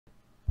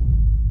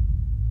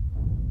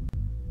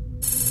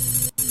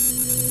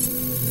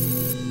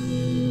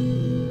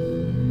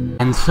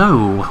And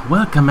so,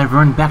 welcome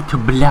everyone back to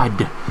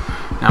Blood.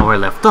 Now where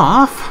we left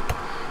off,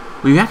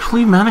 we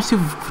actually managed to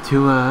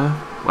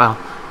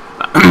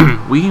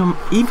we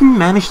even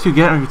managed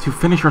to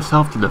finish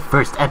ourselves to the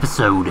first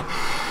episode,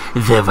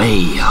 The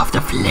Way of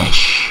the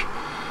Flesh.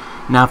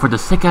 Now for the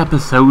second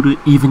episode,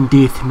 Even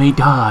Death May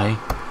Die.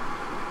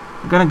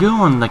 I'm gonna go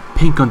on like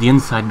pink on the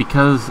inside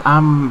because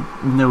I'm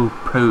no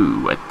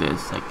pro at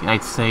this.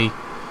 I'd say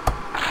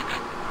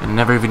I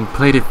never even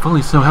played it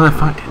fully, so hell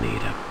if I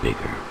need a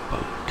bigger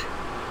boat.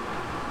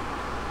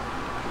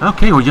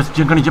 Okay, we're just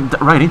gonna jump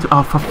right into.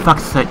 Oh, for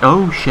fuck's sake!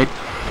 Oh shit!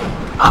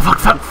 Oh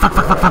fuck!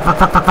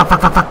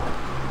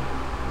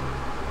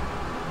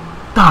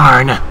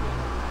 Darn!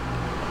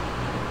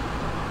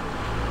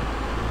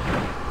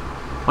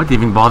 Why'd they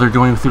even bother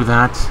going through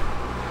that?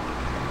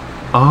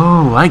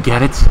 Oh, I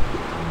get it.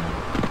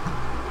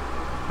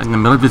 In the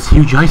middle of this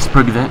huge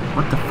iceberg, then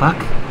what the fuck?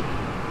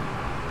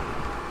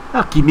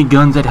 Oh, keep me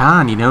guns at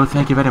hand, you know.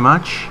 Thank you very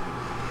much.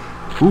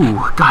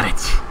 Ooh, got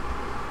it.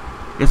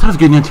 Guess I was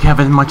good enough to have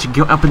as much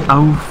go up and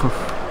oh for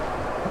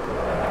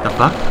the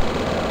fuck?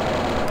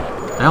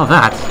 The hell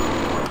that?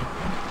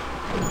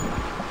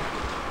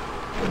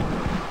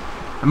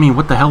 I mean,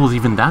 what the hell was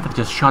even that that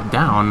just shot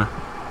down?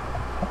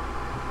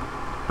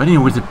 But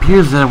anyways, it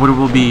appears that what it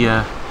will be.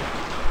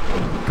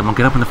 Come on,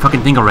 get up on the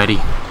fucking thing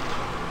already.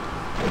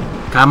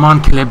 Come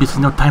on, Caleb, this is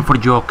no time for a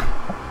joke.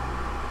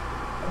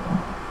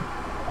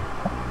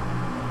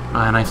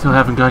 And I still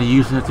haven't got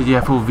used to the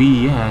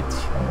FOV yet.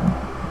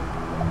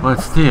 But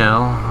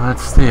still. At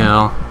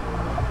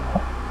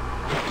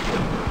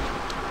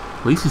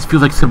least this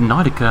feels like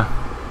Subnautica.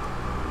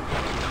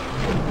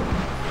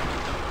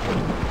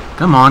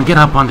 Come on, get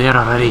up on there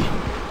already.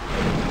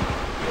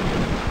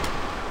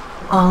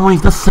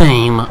 Always the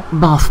same.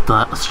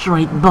 Buster.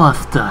 Straight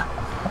Buster.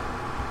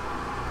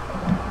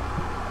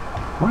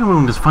 Why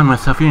don't I just find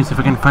myself here and see if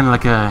I can find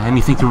like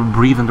anything to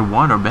breathe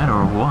underwater better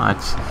or what?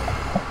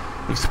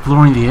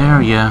 Exploring the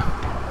area.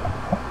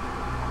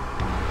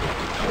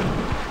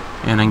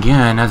 And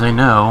again, as I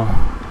know,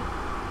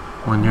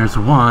 when there's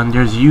one,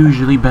 there's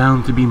usually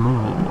bound to be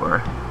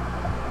more.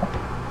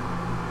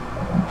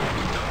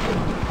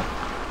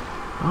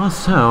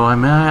 Also,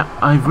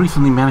 I've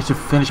recently managed to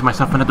finish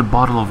myself another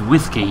bottle of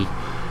whiskey.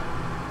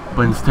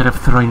 But instead of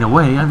throwing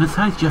away, I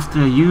decided just to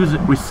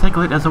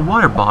recycle it as a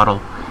water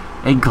bottle.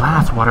 A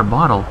glass water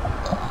bottle.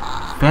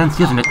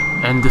 Fancy, isn't it?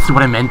 And this is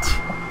what I meant.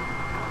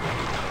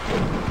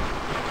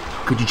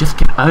 Could you just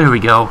get... Oh, there we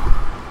go.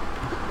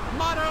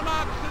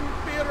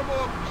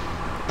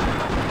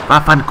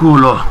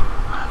 Vaffanculo.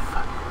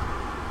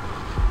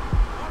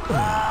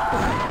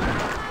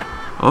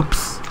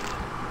 Oops.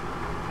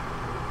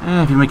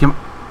 If you make him...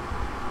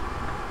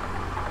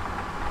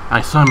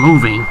 I saw him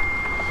moving.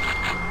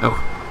 Oh.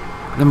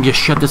 Let me just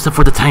shut this up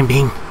for the time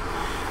being.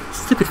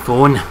 Stupid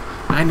phone.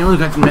 I know you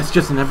got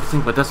messages and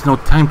everything, but that's no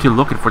time to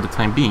look at for the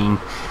time being.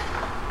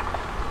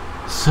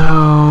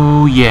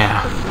 So,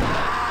 yeah.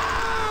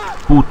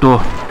 Puto.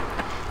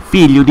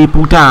 Figlio di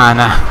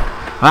puttana.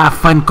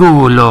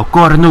 Vaffanculo,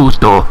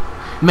 cornuto.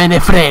 Me ne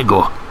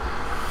frego.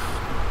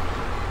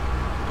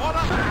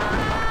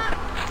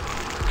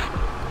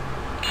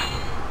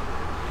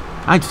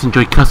 I just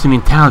enjoy cussing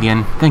in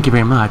Italian. Thank you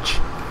very much.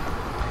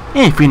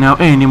 If you know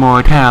any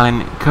more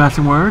Italian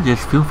cussing words,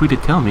 just feel free to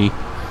tell me.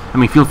 I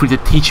mean, feel free to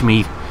teach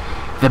me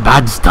the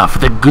bad stuff,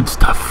 the good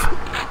stuff.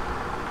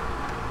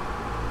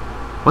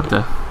 What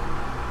the?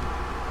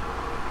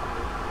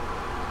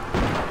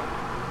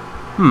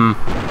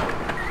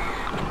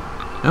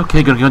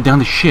 Okay, gonna go down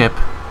the ship.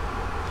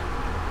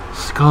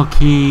 Skull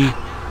key.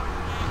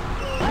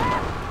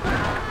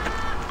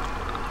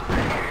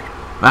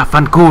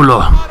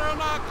 Vaffanculo.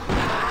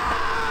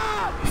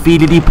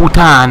 Figli di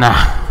puttana.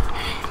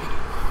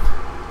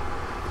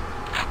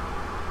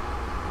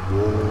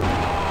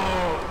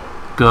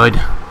 Good.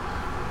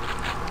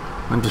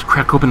 Let me just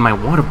crack open my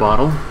water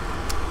bottle.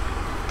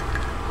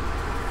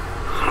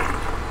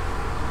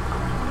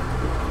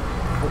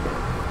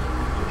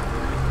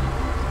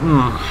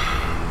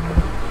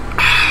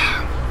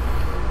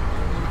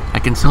 I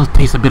can still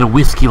taste a bit of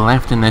whiskey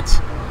left in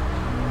it.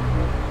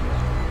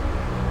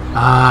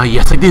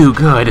 Yes I do,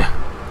 good.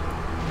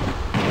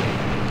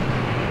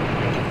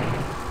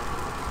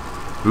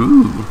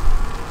 Ooh.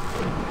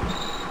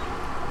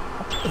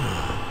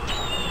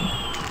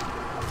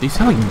 They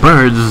sound like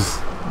birds,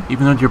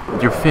 even though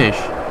they're fish.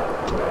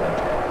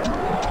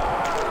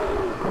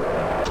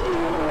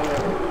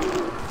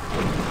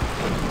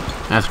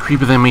 As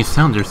creepy as they may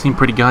sound, they seem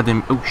pretty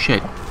goddamn... Oh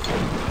shit.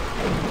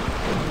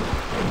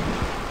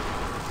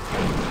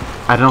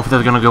 I don't know if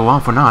that's gonna go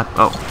off or not.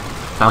 Oh,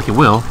 sound like it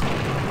will.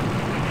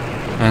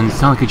 And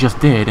sound like it just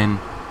did, and...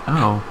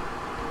 Oh.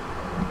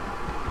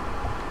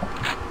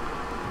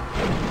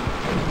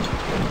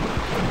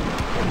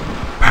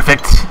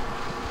 Perfect!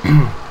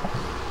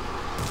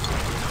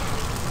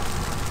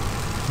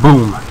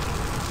 Boom.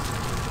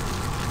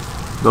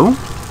 Boom?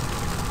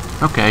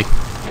 Okay.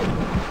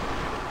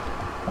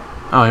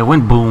 Oh, it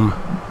went boom.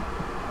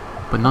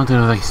 But not that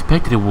I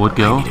expected it would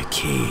go. I need a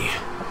key.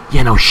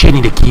 Yeah, no shit,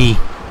 need a key.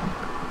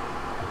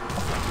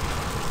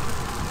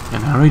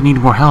 And I already need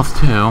more health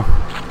too.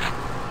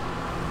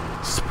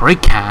 Spray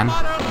can?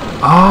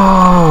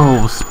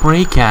 Oh,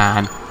 spray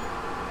can.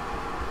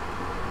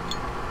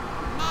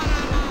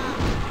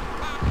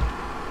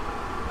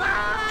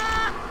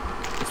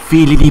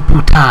 Fili di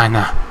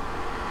puttana.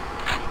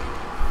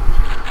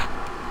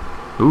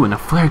 Ooh, and a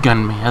flare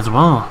gun as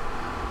well.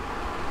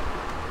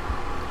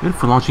 Good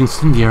for launching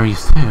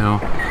incendiaries too.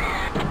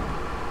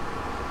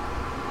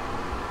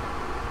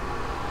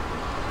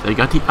 So I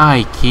got the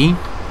eye key.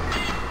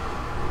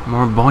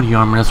 More body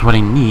armor, that's what I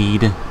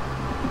need.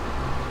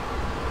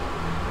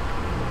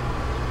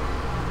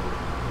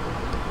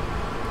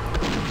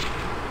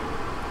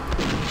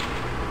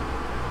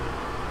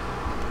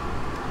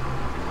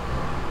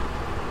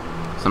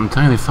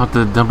 Sometimes I thought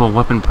the double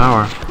weapon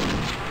power.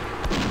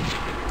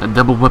 The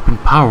double weapon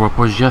power up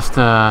was just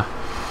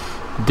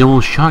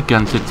dual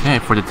shotguns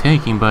for the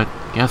taking, but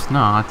guess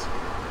not.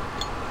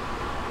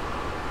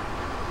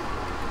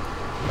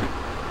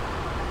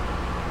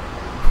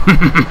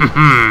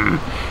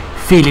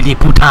 Fili di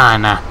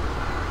puttana.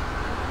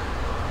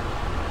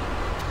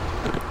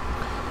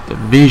 The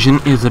vision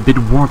is a bit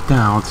warped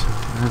out.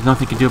 There's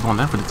nothing you can do about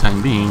that for the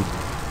time being.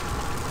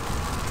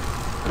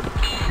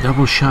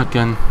 Double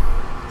shotgun.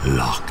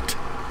 Locked.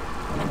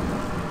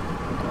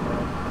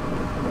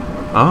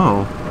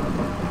 Oh.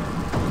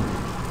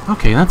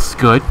 Okay, that's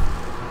good.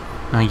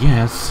 I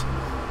guess.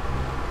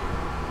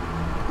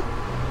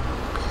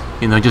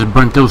 You know, I just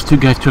burnt those two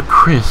guys to a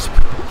crisp.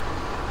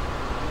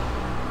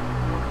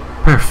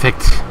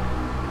 Perfect.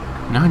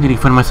 Now I need to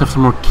find myself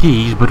some more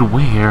keys, but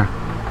where?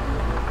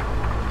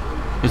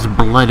 There's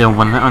blood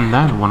on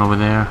that one over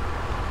there.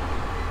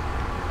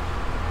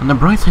 On the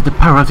bright side, the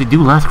power-ups they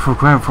do last for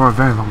a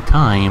very long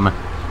time.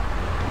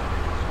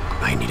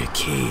 I need a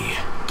key.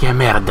 Que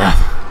merda.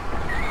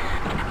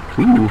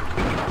 Ooh.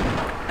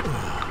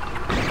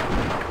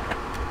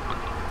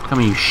 Come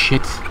on, you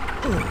shit.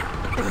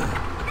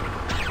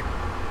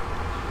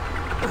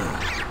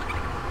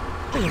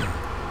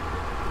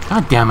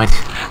 God damn it.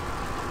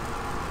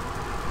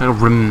 A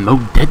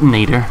remote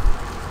detonator.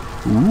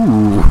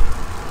 Ooh.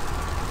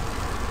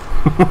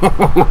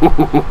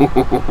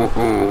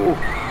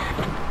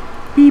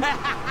 Beep.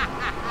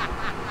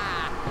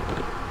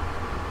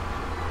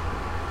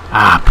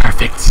 Ah,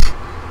 perfect.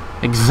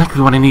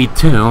 Exactly what I need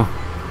too.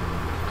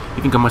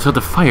 Even got myself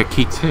the fire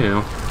key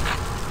too.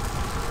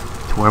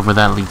 To wherever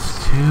that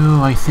leads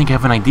to, I think I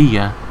have an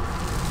idea.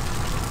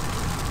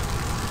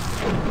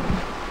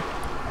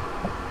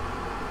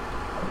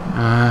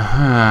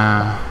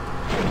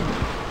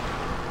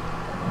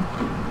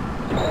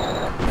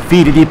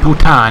 Fili di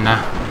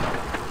puttana.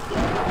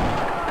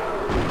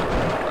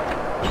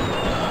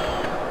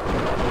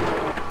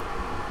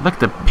 Like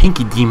the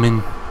pinky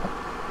demon.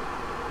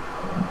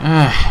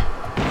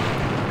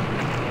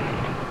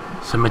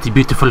 So many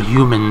beautiful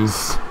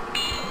humans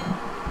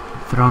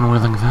thrown away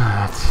like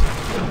that.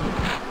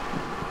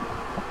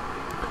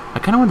 I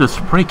kinda want the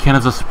spray can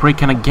as a spray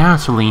can of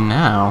gasoline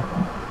now.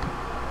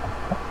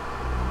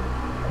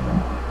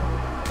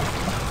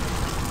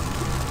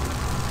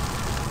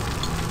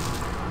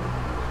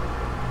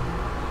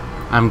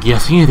 I'm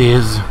guessing it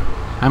is.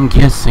 I'm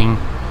guessing.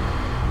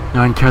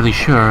 Not entirely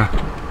sure.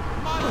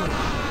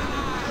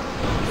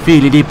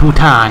 Fili di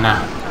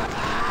puttana.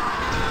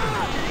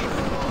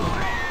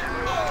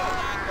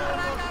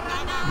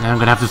 Now I'm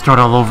gonna have to start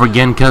all over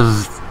again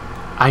because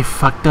I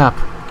fucked up.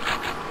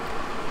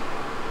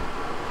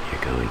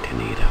 You're going to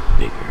need a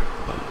bigger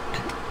boat.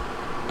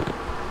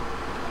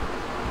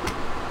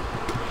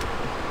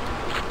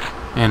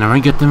 And I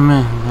already got them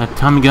that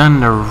Tommy gun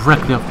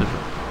directly off the...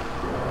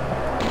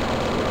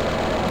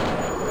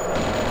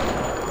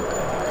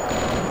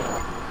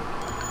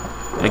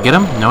 Did I get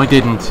him? No, I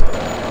didn't.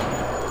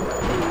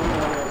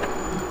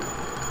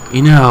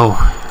 You know,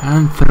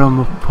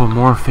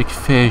 anthropomorphic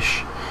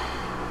fish.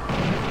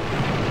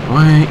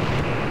 Why?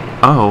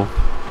 Oh.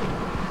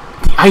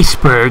 The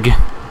iceberg.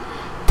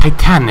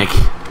 Titanic.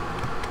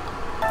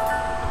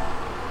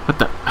 What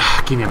the?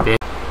 Give me a bit.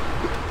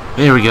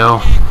 There we go.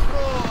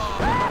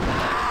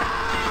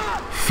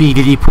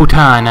 Fili di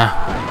puttana.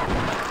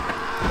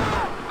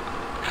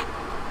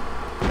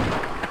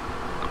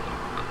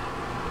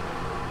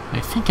 I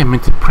think I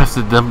meant to press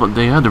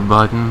the other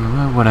button.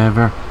 Well,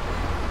 whatever.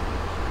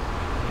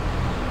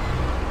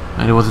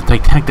 And it was a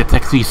Titanic that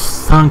actually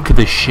sunk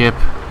the ship.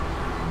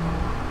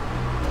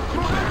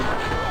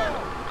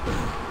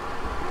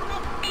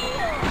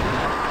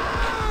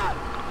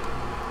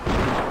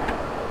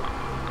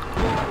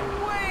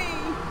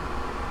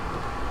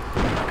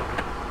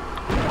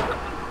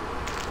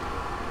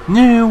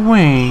 No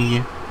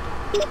way!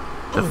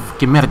 The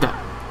fucking merda.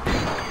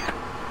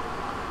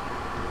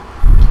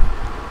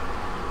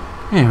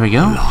 There we go.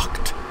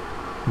 Locked.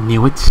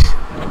 Knew it.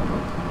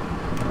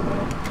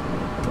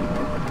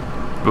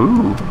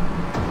 Ooh.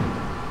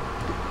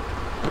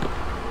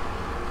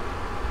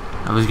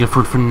 At least get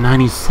food for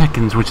 90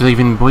 seconds, which is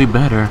even way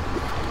better.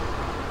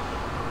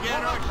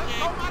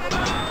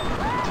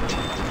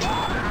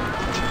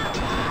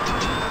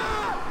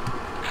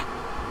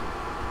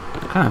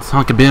 Kind of sounds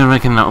like a bit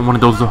like in one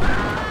of those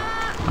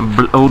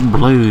old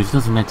blues,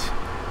 doesn't it?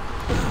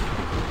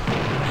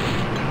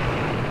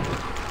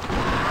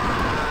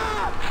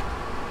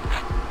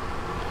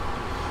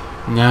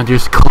 Now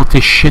there's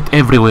cultish shit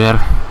everywhere.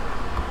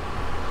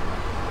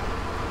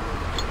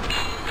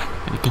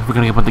 I think we're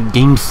gonna get about the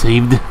game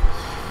saved.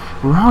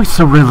 We're always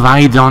so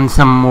relied on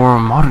some more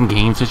modern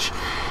games, which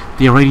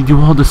they already do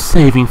all the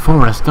saving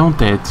for us, don't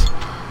they?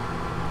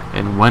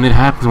 And when it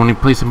happens, when we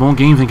play some old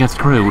games and get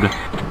screwed.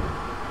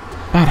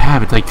 Bad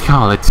habit, I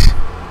call it.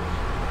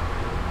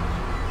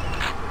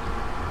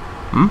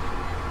 Hmm?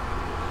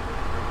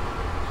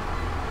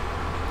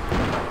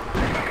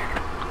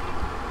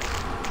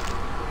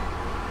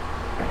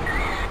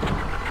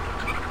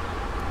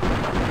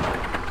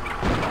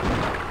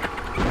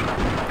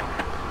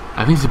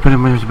 I think it's pretty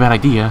much a bad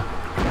idea.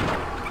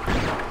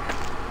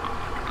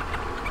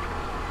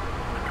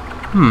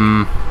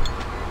 Hmm.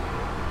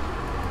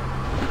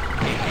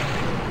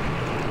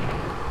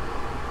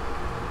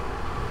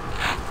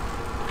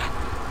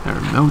 A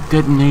remote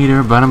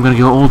detonator, but I'm gonna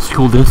go old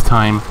school this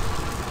time.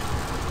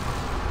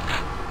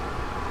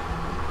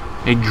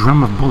 A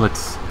drum of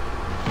bullets.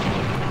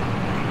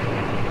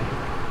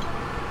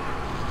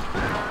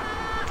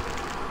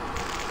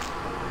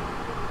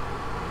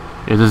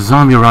 There's a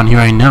zombie around here,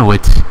 I know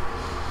it.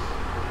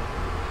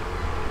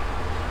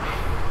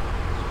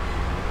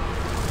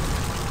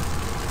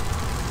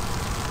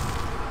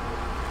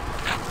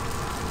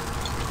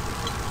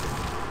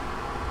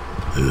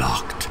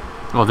 Locked.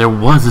 Well, there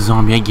was a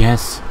zombie, I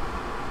guess.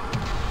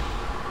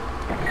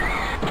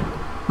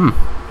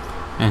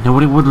 And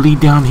nobody would lead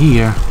down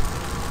here.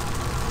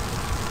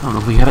 I don't know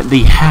if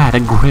they had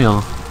a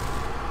grill.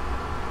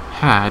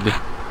 Had.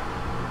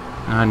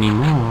 Not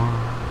anymore.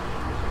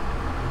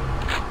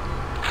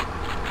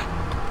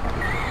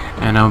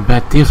 And I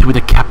bet this would be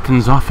the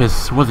captain's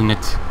office, wasn't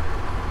it?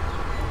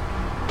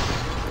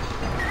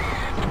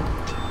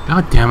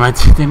 God damn it,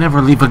 they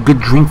never leave a good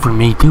drink for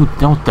me,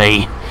 don't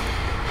they?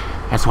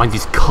 That's why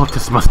these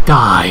cultists must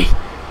die.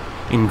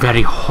 In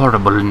very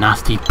horrible,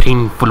 nasty,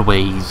 painful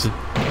ways.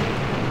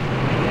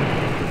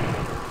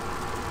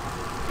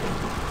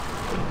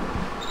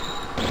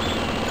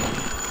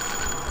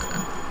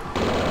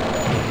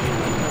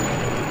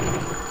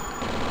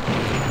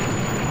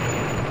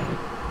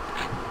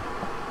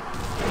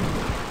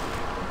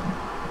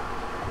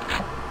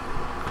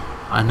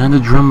 Another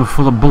drum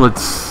full of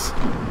bullets.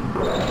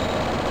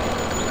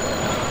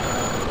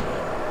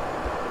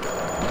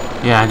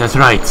 Yeah, that's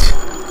right.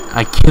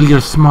 I kill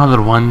your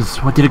smaller ones.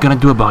 What are you gonna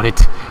do about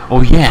it?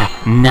 Oh yeah,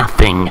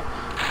 nothing.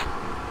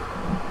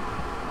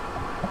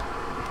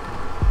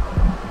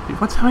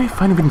 What's how I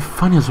find even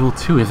funny as well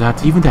too is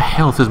that even the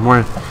health is more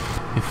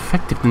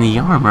effective than the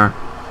armor.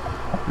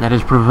 That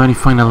is provided you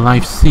find a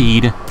life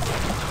seed.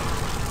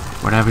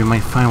 Whatever you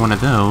might find one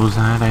of those,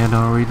 I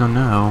really don't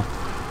know.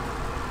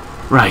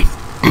 Right.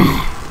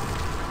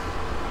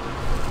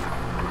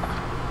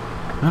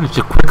 Managed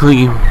to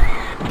quickly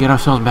get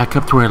ourselves back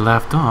up to where we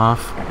left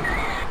off.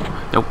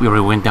 Nope, we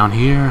already went down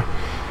here.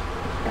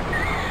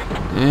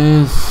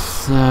 This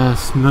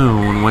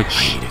spoon, which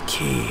I need a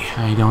key.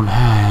 I don't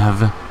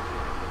have.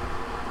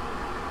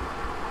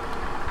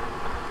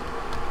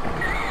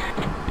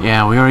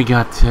 Yeah, we already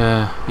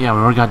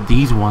got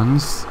these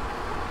ones.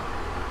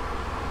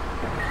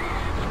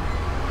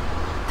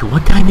 So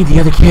what do I need the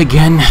other key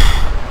again?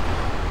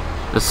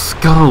 The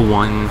skull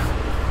one.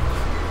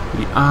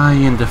 The eye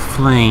and the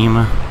flame.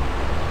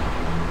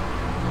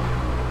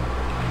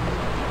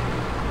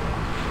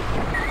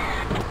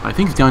 I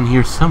think it's down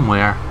here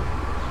somewhere.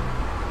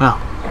 Well,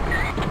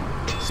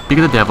 speak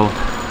of the devil.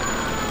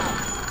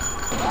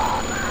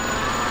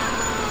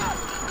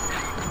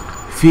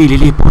 Figli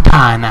di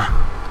puttana.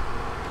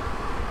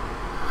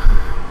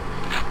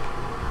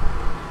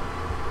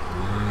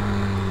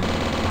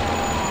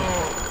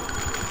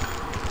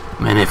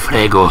 Me ne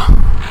frego.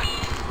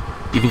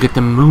 Even get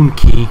the moon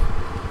key.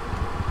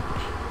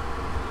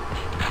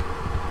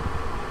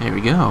 There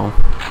we go.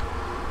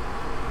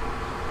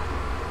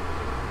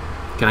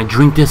 Can I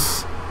drink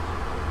this?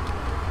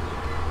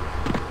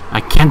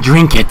 I can't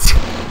drink it.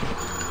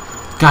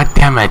 God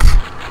damn it.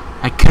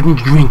 I couldn't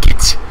drink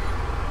it.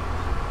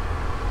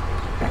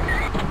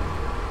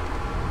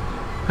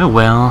 Oh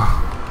well.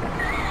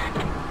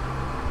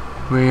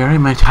 We already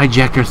might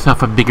hijacked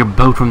ourselves a bigger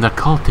boat from the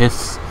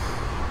cultists.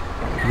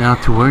 Now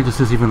to where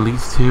this even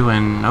leads to,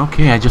 and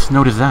okay, I just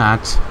noticed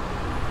that.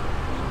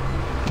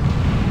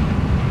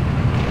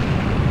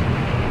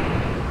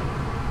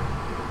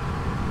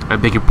 I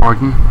beg your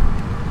pardon.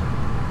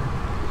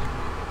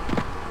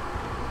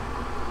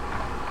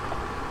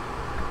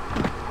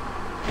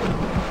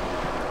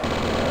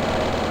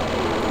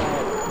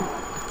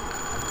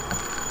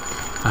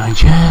 I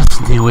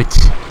just knew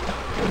it.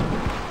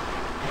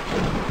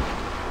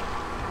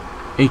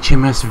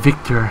 HMS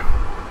Victor.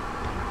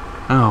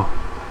 Oh.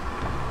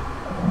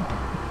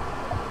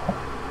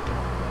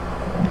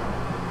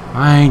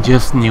 I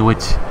just knew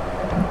it.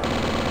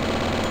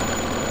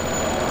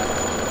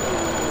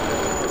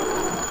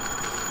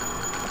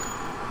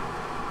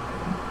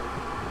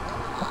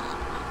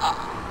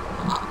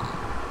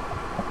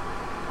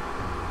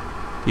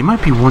 You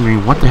might be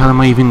wondering, what the hell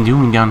am I even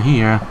doing down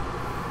here?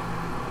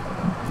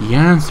 The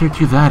answer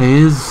to that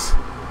is...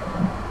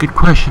 good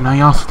question,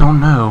 I also don't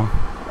know.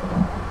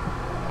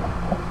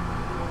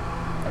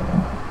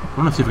 I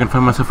want to see if I can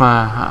find myself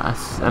a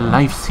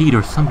life seed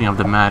or something of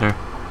the matter.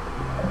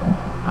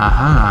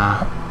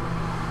 Aha.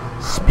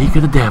 Speak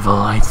of the devil,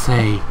 I'd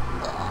say.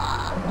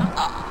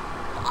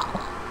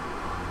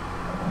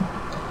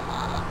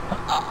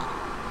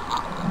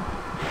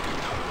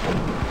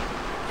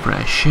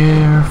 Fresh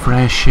air,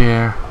 fresh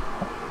air.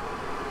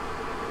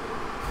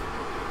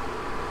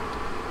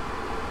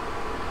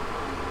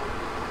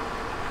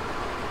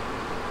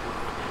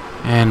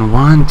 And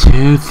 1,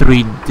 2,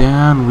 3,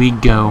 down we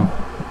go.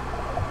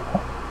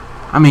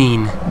 I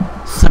mean,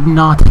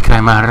 Subnautica,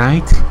 am I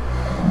right?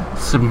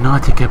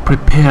 Subnautica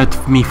prepared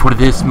me for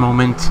this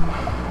moment.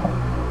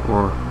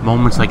 Or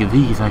moments like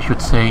these, I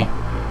should say.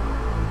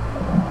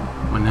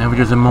 Whenever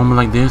there's a moment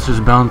like this, there's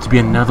bound to be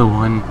another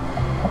one.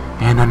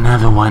 And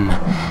another one.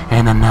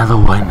 And another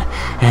one.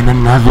 And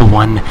another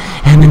one.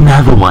 And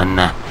another one.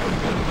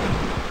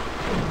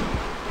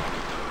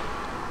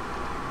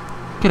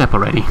 Get up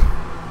already.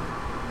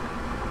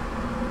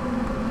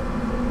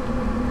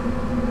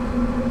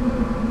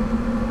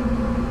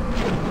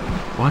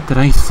 What did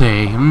I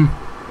say,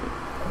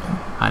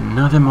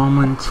 Another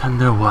moment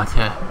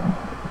underwater.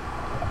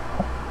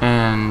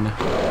 And...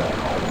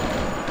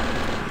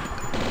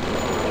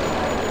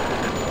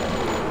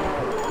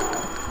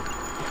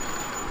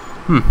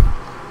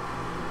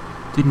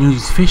 didn't know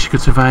these fish could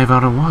survive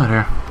out of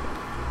water.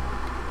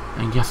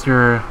 I guess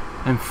they're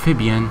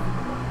amphibian.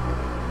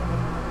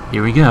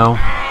 Here we go.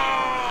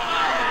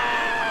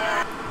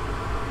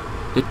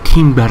 The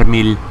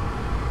timber-mill.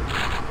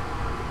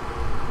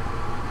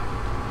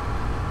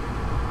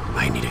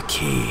 I need a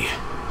key.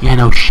 Yeah,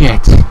 no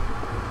shit.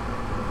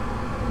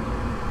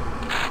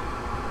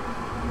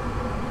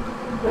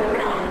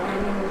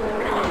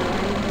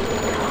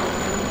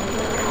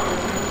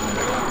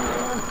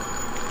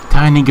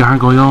 Tiny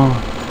gargoyle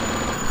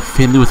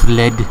filled with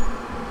lead.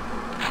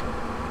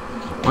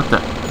 What the?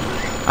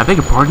 I beg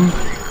your pardon?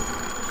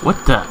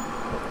 What the?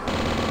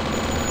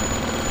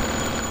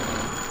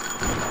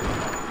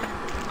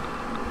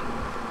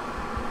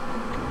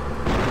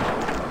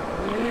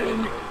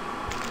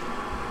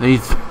 They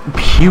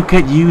puke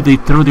at you, they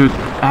throw their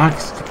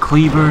axe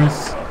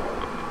cleavers.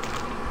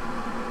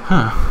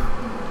 Huh.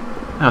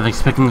 I wasn't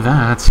expecting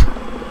that.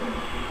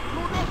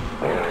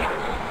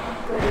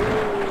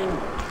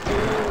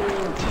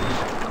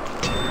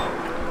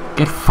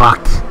 Get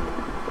fucked.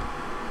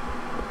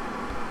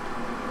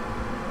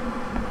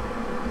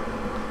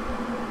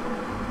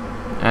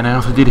 And I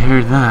also did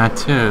hear that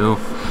too.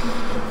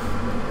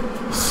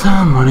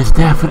 Someone is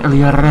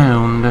definitely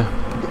around.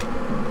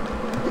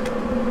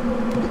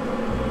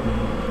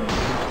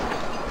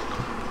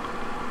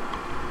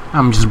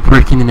 I'm just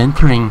breaking and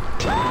entering.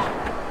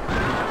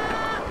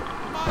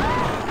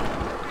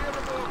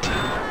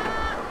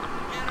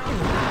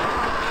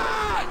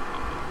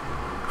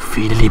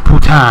 Fideli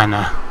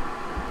putana.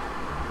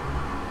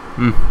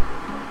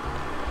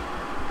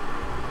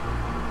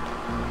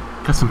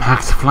 Got some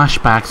hacked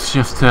flashbacks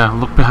just to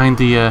look behind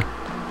the,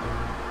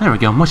 there we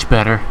go, much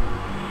better.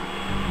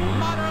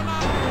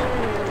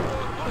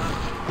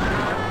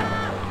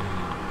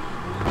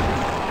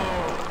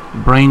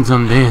 Brains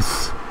on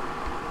this.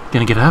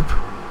 Gonna get up?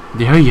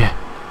 Dare ya?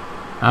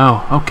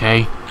 Oh,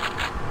 okay.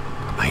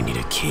 I need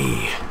a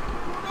key.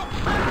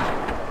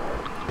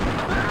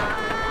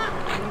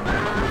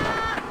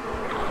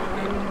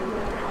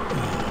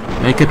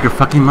 Make up your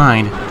fucking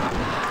mind.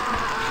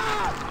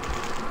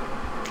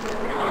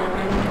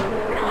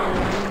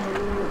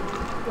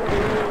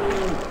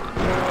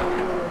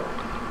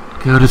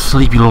 Go to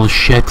sleep, you little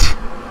shit.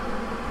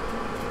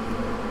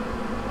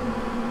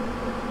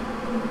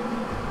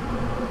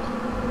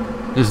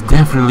 There's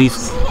definitely...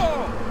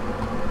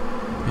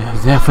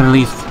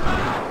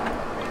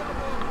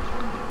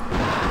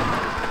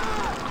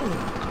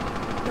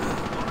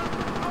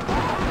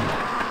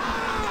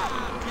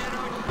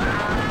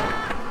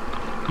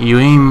 You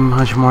aim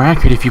much more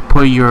accurate if you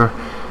put your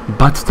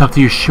butt stuck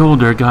to your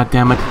shoulder,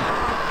 goddammit.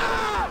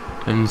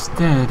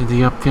 Instead,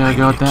 the up there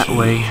go that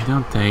way,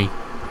 don't they?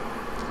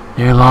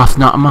 Their loss,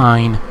 not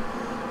mine.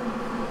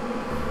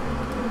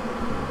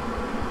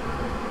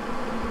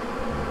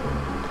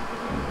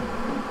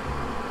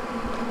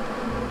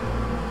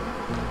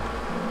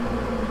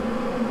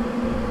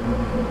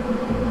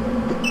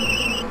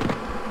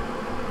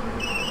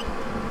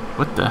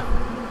 What the?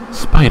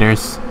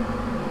 Spiders.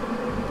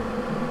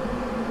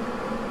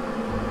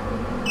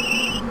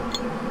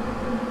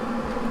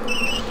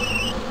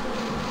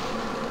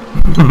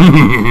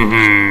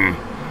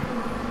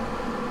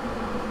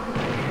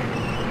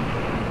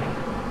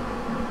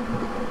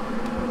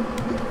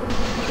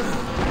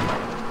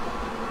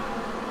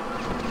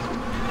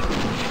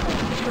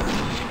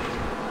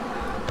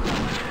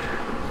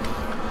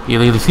 Yeah,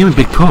 they seem a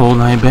bit cold,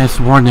 and I best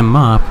warm them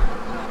up.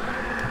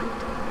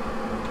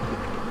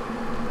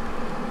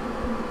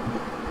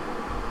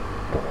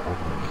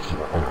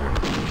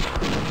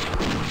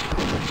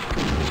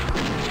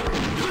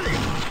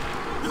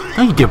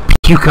 Don't you dare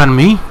puke on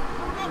me!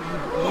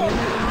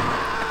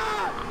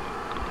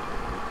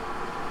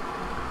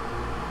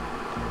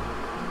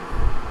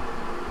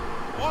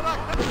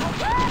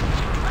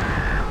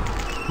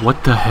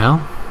 What the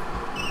hell?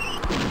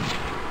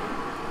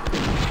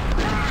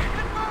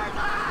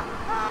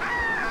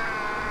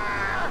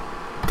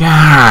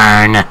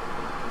 Darn!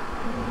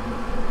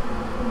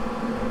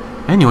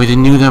 Anyway, they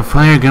knew that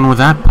flare gun was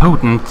that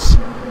potent.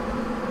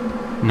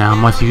 Now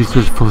must use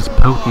this for as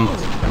potent.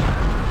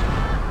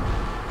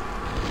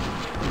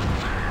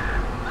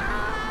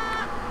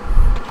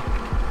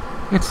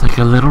 It's like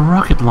a little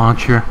rocket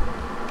launcher.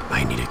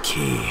 I need a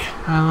key.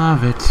 I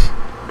love it.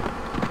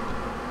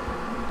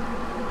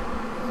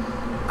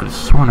 Could've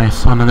sworn I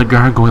saw another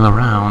gargoyle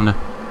around.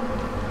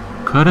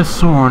 Could've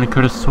sworn.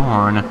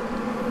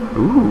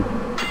 Ooh.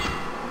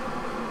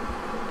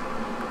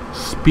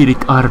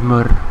 Spirit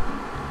armor.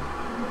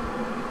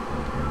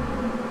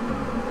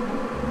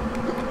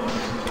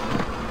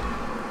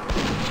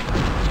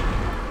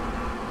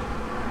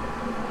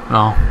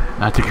 Well,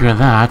 that took care of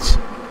that.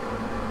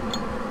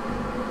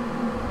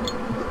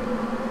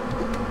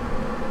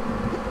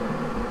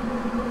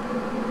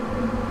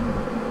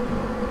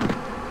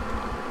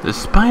 The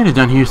spiders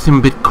down here seem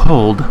a bit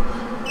cold.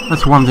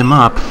 Let's warm them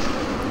up.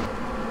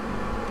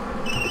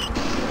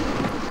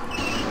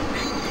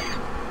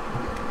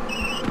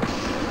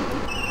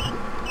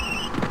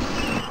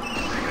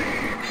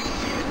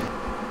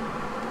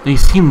 They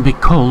seem a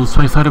bit cold,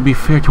 so I thought it'd be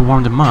fair to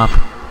warm them up.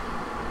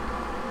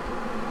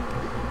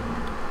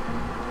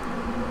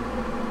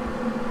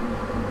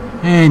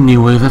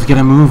 Anyway, let's get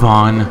a move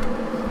on.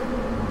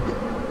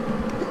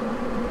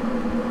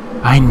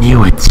 I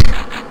knew it!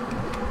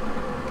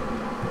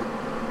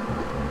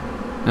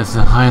 This is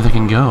as high as I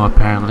can go,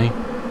 apparently.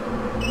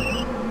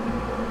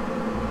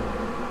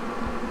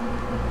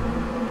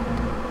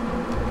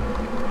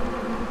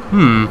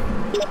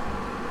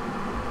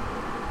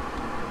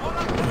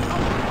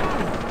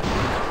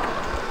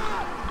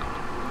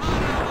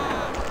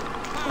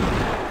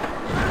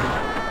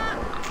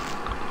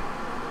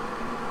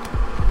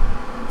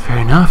 Fair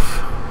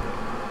enough.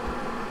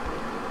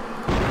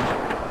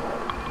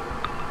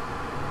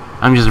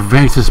 I'm just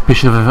very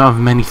suspicious of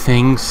many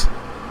things.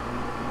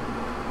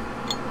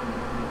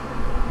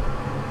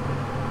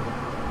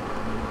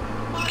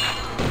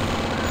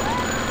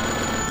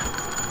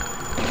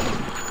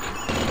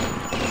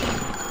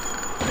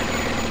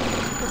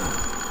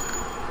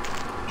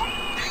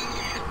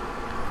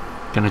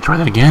 Gonna try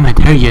that again, I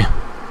dare you.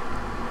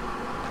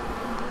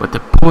 But the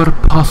poor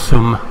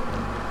possum.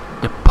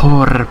 The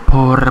poor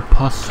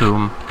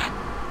possum.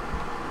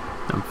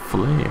 The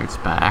flare's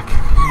back.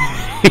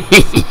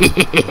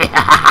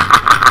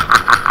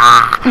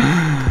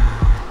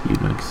 You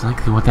know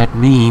exactly what that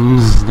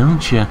means,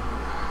 don't you?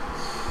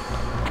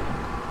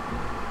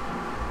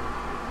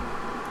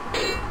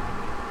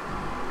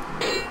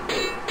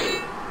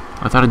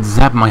 I thought I'd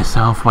zap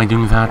myself by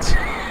doing that.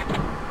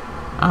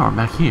 Oh, we're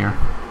back here.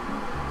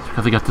 It's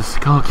because I got the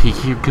skull key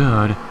here,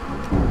 good.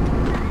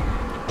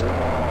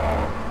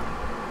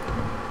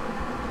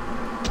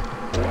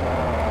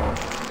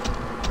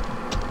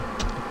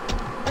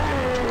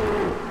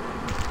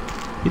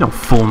 You don't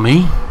fool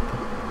me.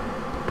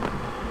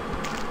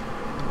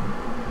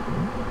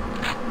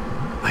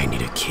 I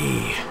need a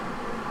key.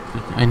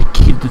 I need a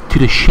key to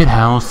the shit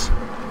house.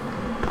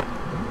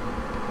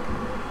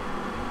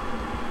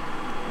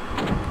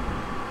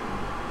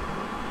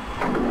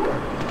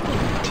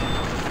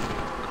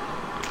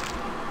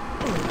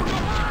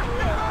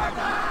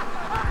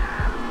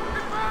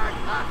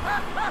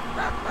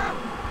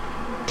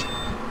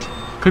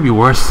 Could be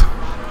worse.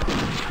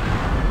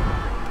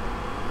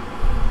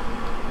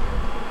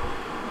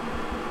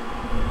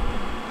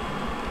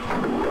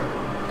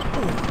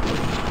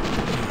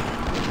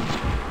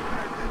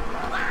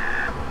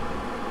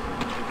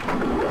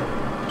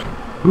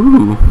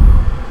 Ooh,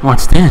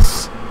 what's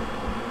this?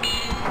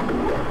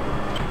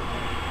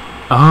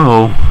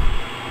 Oh.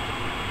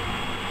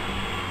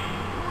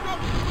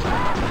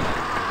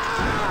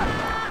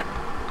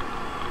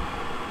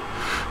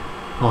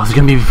 Well, it's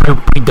gonna be a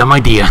pretty dumb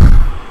idea.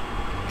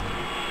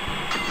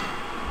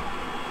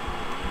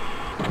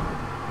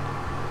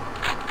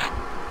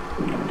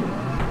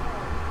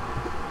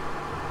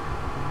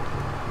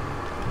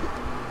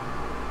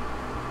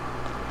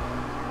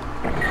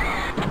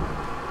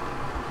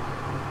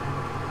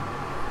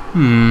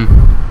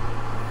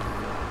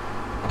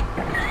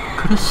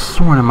 Could have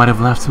sworn I might have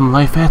left some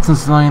life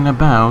essence lying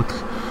about.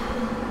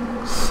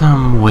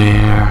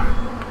 Somewhere.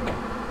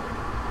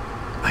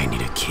 I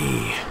need a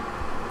key.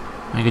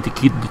 I got the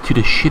key to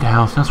the shit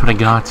house, that's what I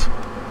got.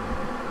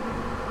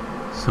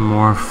 Some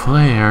more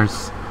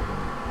flares.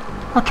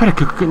 I'll try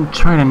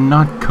to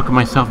not cook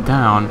myself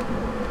down.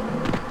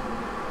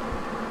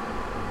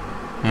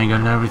 And I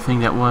got everything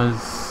that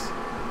was...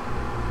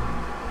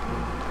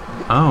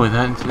 Oh,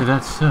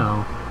 that's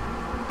so.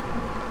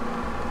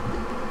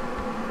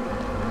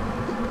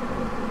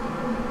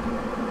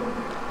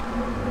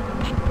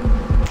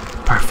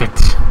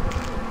 Perfect.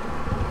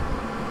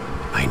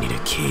 I need a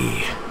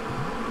key.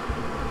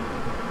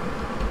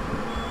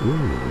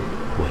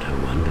 What a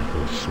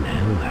wonderful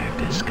smell I've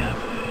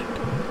discovered.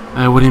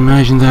 I would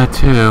imagine that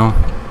too.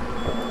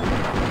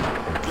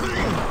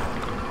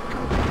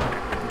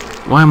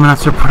 Why am I not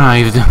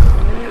surprised?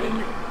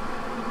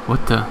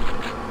 What the?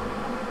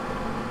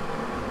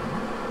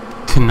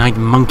 Tonight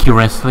monkey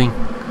wrestling?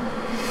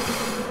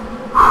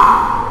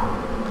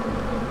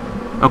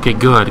 Okay,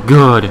 good,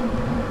 good.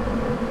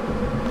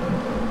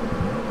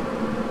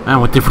 Ah,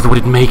 what difference would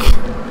it make?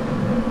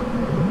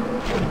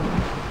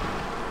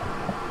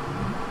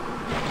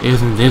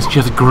 Isn't this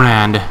just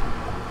grand?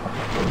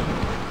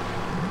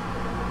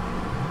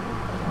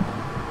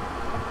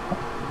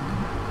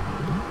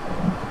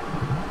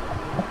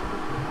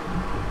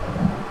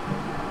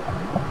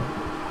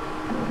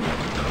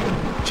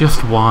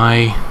 Just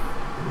why?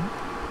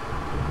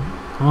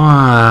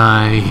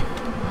 Why?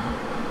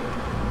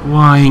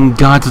 Why in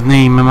God's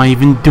name am I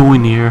even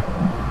doing here?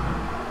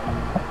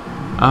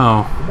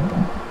 Oh.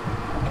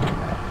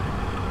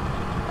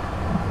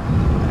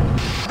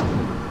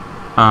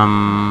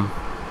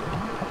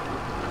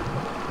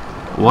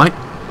 What?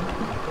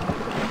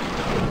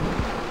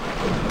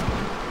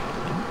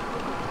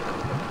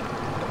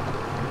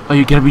 Oh,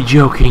 you gotta be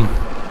joking.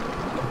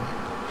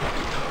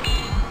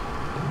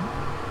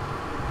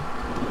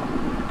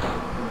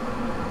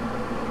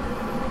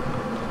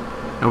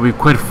 It'll be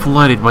quite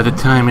flooded by the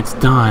time it's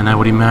done, I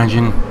would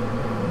imagine.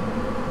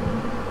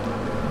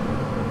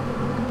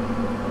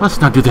 Let's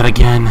not do that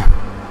again.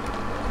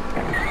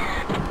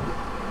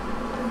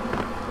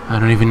 I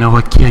don't even know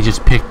what key I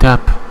just picked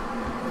up.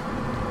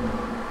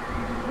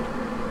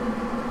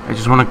 I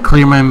just want to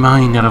clear my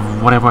mind out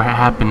of whatever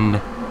happened.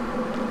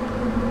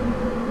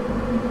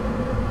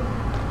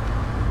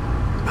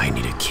 I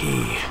need a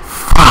key.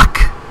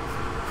 Fuck!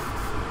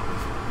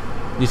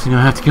 At least I know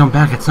I have to go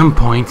back at some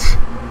point.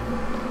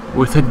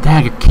 With a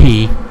dagger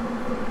key.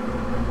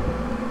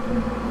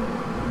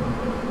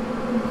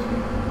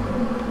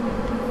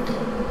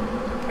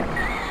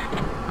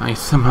 I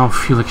somehow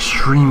feel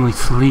extremely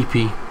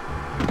sleepy.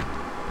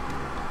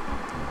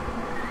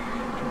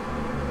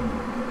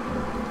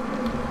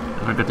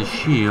 I got the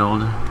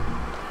shield.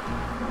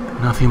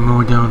 Nothing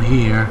more down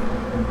here.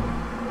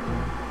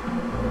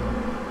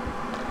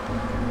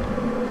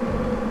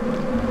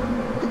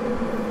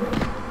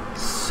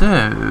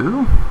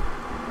 So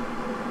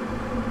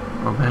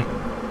we're back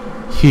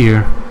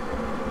here.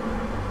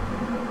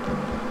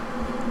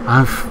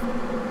 I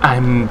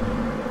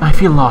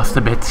feel lost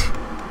a bit.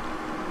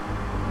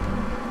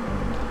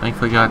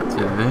 Thankfully got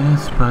to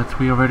this, but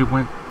we already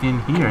went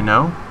in here,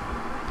 no?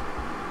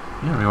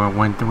 Yeah, we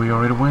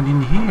already went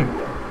in here.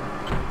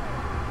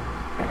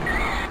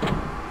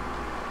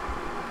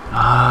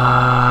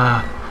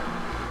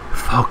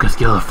 Focus,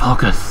 Guil,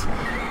 focus.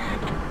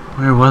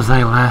 Where was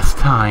I last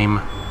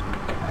time?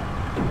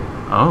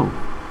 Oh.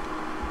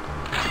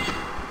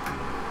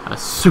 A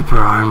super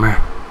armor.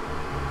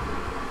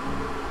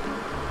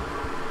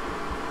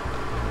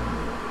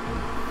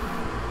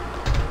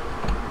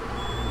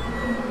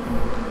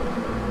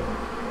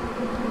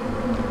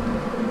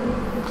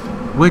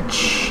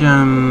 Which,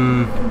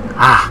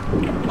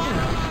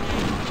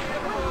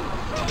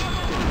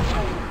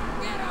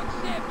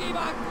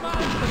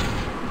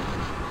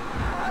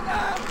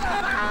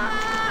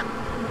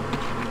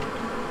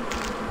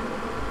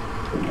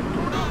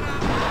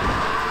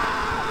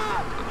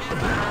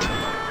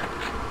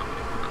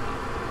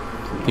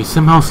 they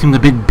somehow seemed a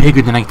bit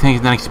bigger than I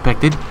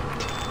expected.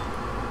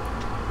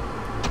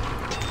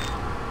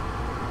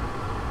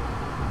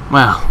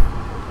 Well.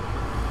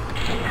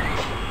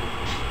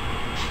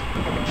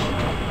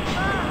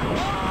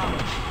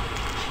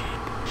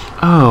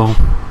 Oh.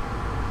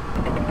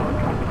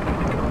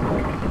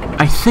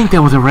 I think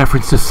that was a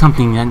reference to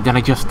something that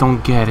I just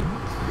don't get.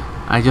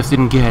 I just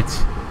didn't get.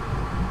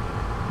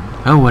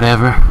 Oh,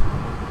 whatever.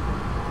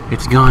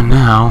 It's gone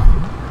now.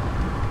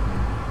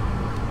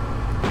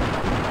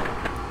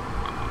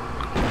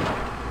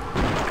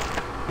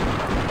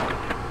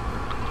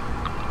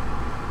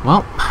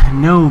 Well,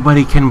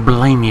 nobody can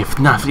blame me if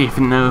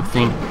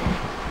nothing.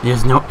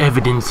 There's no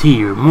evidence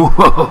here.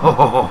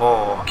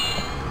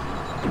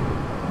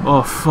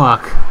 Oh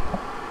fuck.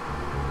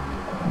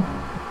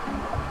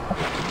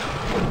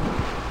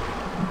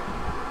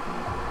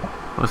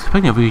 I was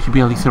expecting it to be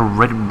at least a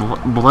red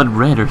blood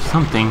red or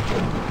something.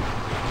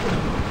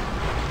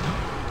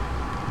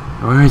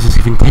 Where is this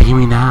even taking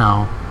me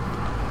now?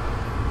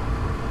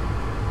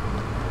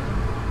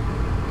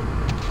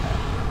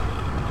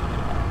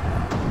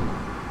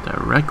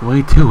 Direct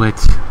way to it.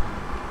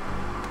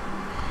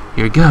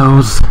 Here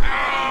goes.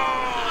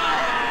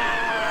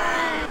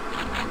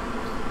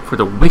 For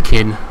the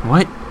wicked.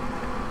 What?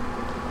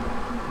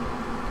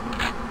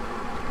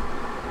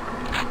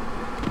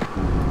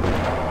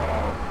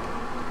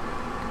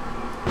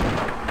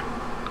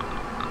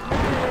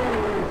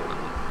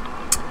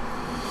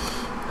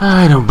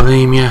 I don't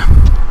blame you.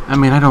 I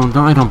mean, I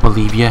don't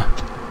believe you.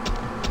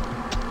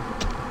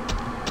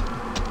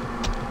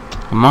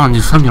 Come on,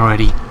 do something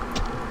already.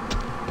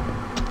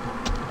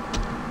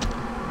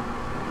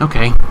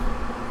 Okay.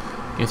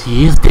 Guess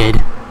he is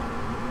dead.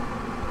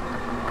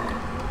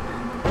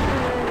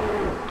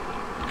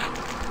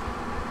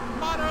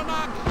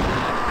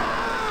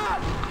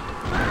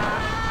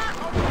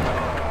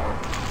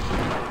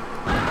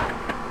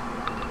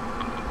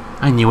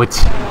 knew it.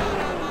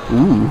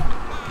 Ooh.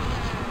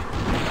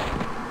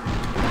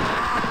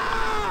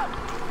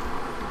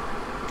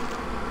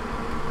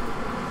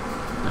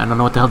 I don't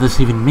know what the hell this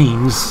even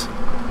means.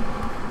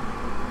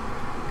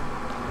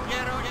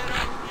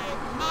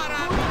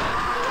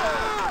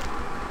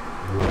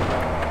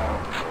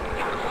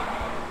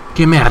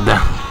 Che merda.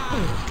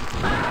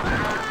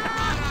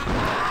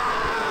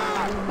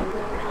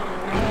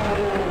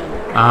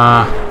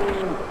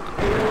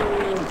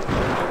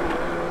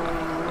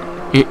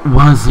 It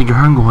was a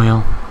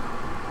gargoyle.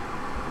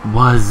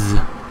 Was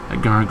a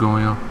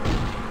gargoyle.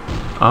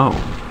 Oh.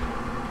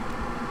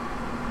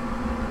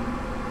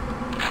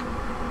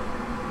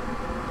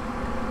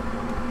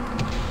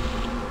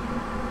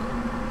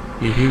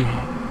 You hear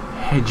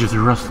hedges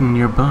rustling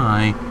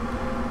nearby.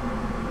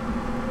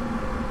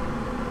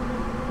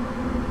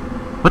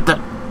 What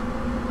the?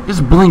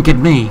 Just blink at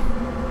me.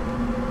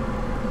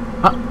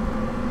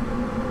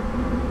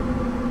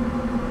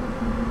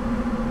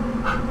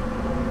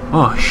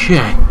 Oh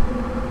shit.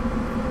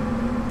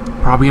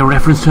 Probably a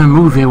reference to a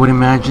movie, I would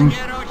imagine.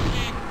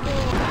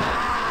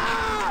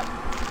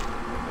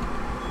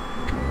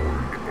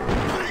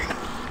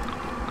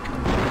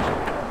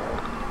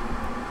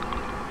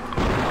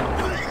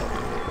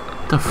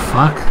 The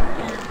fuck?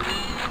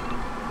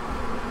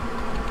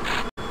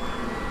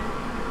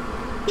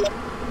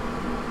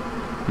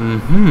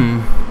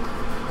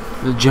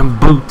 The jump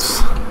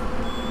boots.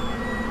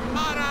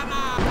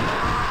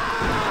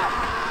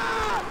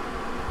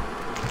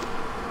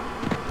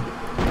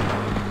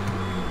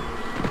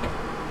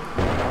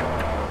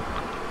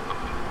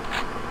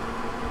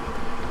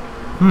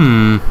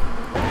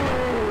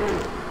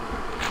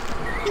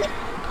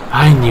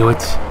 I knew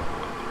it.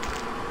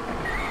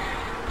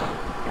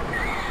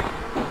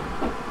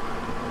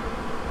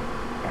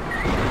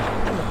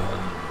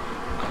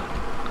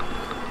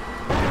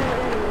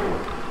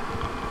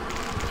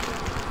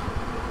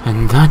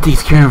 And that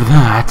takes care of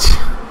that.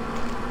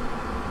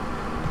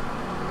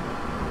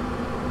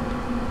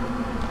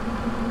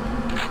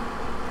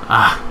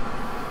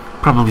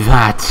 Probably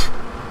that.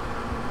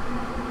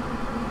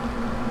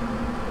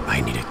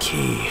 I need a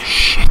key.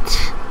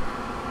 Shit.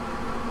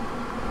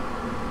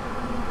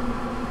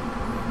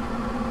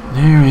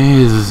 There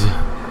is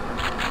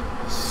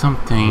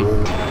something.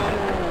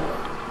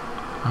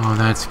 Oh,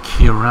 that's a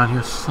key around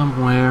here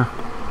somewhere.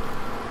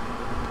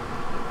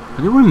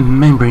 I don't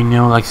remember, you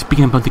know, like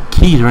speaking about the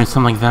keys or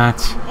something like that.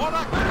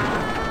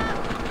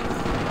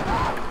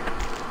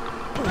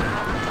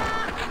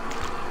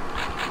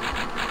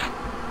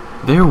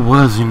 There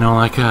was, you know,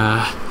 like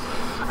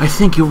I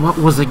think what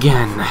was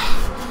again?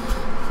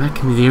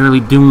 Back in the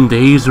early Doom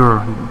days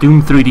or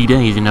Doom 3D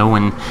days, you know,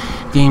 when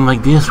a game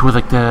like this was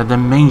like the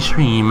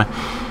mainstream.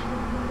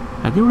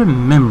 I do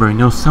remember, you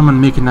know,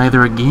 someone making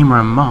either a game or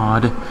a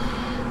mod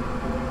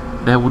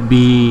that would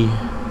be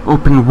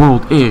open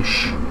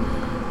world-ish.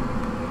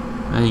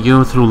 And you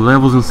go through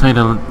levels inside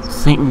a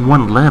same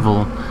one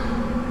level,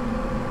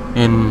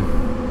 and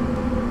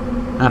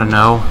I don't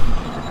know.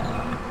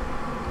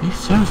 It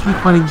sounds to be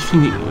quite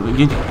interesting.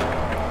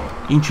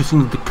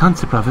 Interesting, the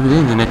concept of it,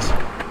 isn't it?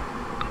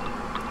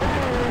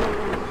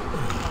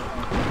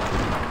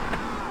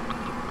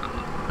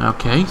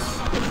 Okay.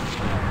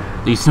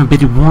 They seem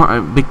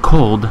a bit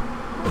cold.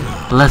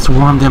 Let's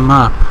warm them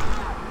up.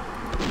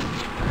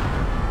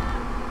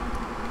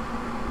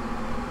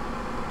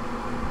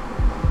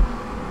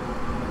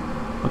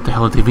 What the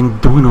hell are they even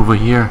doing over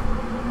here?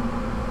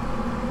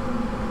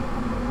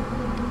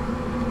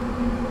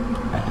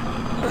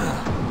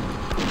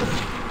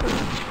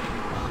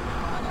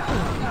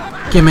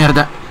 Que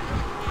merda!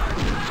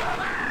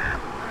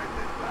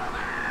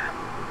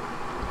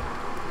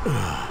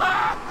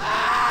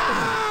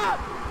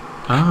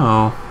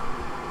 Oh.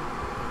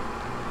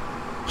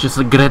 Just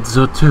a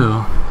grezzo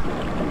too.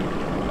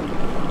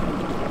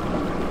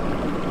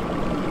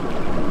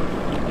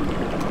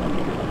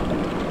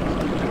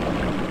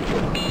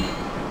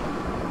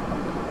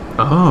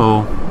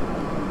 Oh.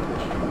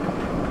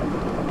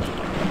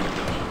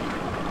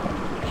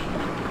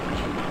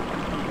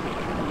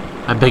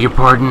 I beg your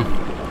pardon.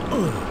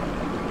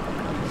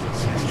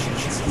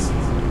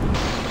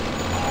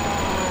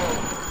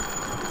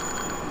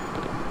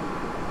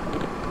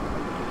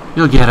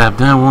 He'll get up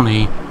there, won't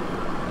he?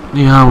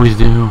 They always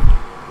do.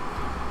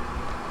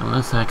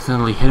 Unless I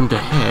accidentally hit him to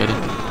head.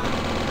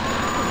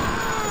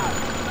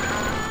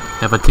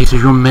 Have a taste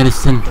of your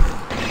medicine.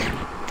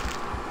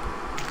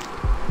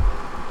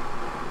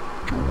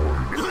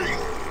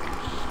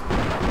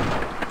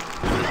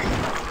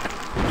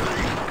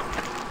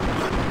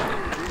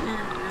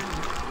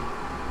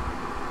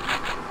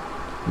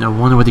 No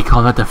wonder what they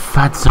call that, the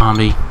fat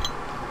zombie.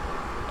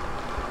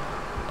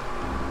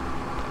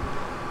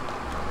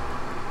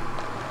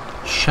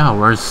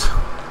 Showers.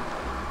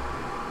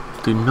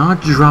 Do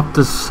not drop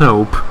the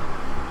soap.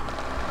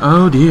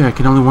 Oh dear, I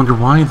can only wonder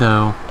why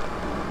though.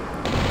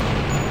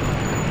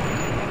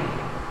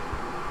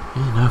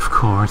 And of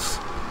course.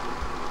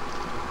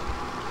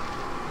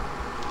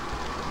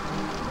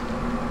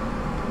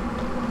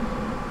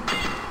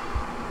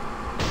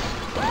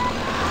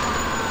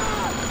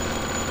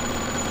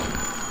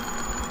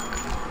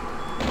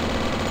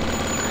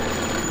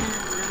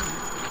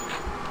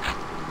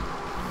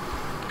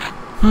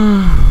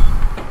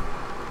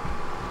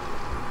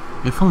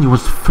 If only there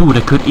was food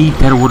I could eat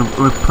that would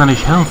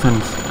replenish health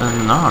and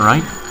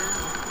alright.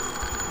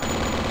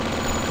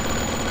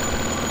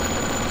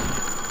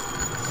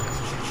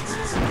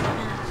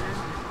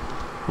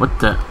 What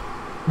the?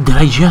 Did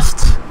I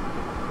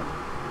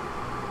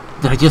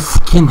just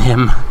skin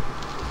him?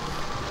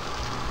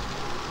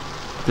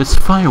 This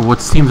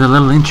firewood seems a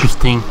little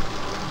interesting.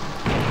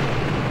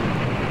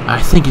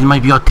 I think it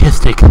might be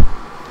autistic.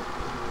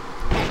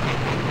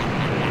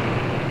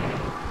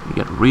 You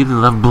gotta really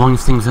love blowing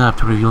things up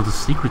to reveal the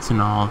secrets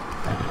and all.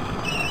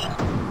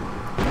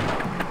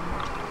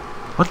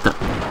 What the?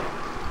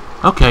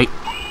 Okay.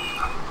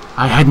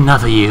 I had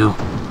enough of you.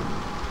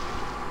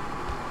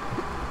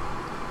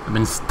 I've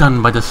been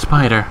stunned by the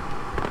spider.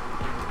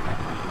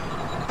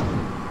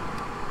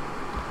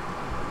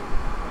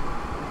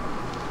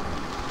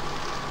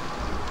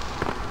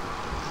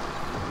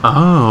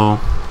 Oh.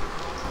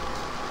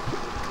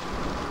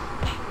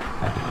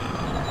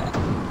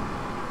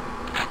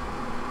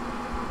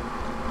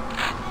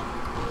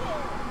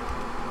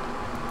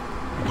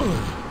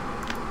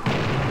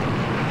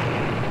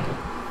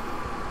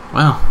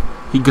 Well,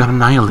 he got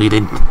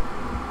annihilated.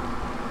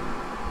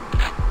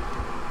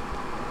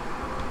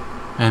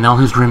 And all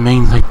his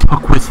remains I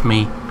took with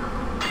me.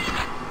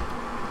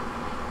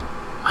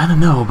 I don't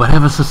know, but I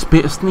have a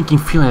sneaking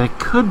feeling that it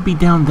could be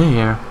down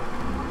there.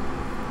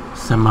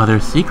 Some other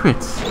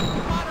secrets.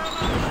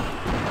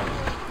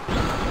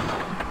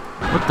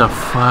 What the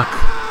fuck?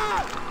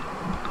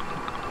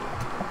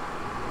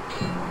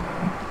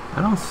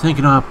 I don't think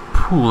a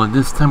pool at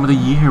this time of the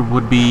year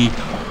would be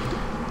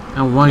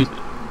a wise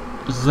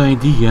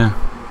idea.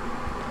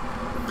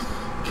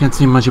 Can't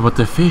say much about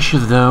the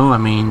fishes though. I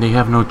mean, they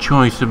have no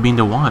choice to be in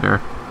the water.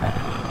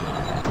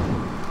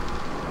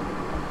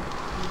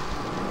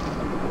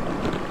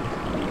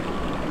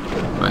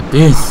 But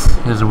this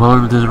is well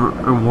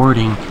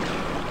rewarding.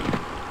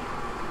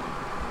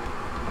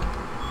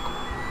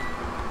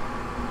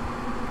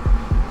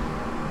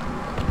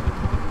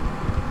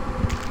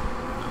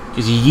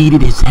 Because he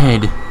yeeted his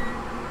head.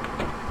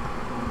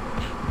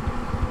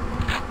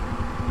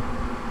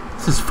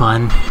 This is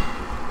fun.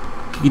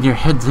 Kicking your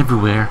heads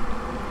everywhere.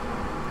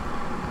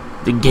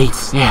 The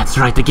gates. Yeah, that's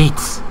right, the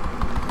gates.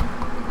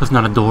 That's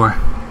not a door.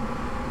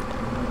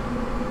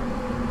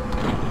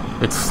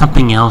 It's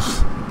something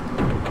else.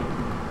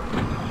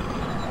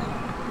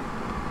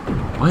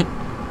 What?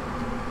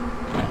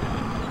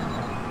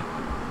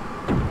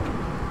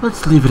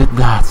 Let's leave it at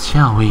that,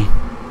 shall we?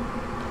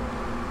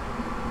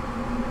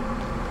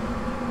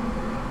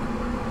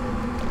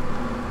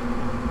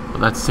 Well,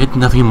 that's it?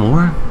 Nothing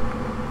more?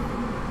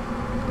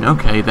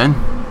 Okay, then.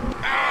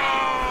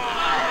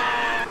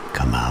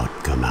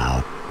 Come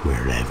out,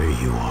 wherever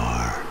you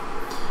are.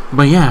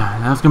 But yeah,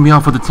 that's gonna be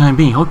all for the time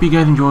being. Hope you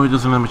guys enjoyed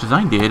this as much as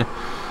I did.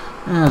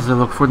 As I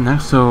look for the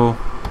next, so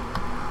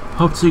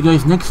hope to see you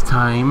guys next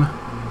time.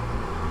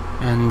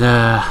 And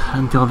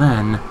until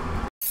then,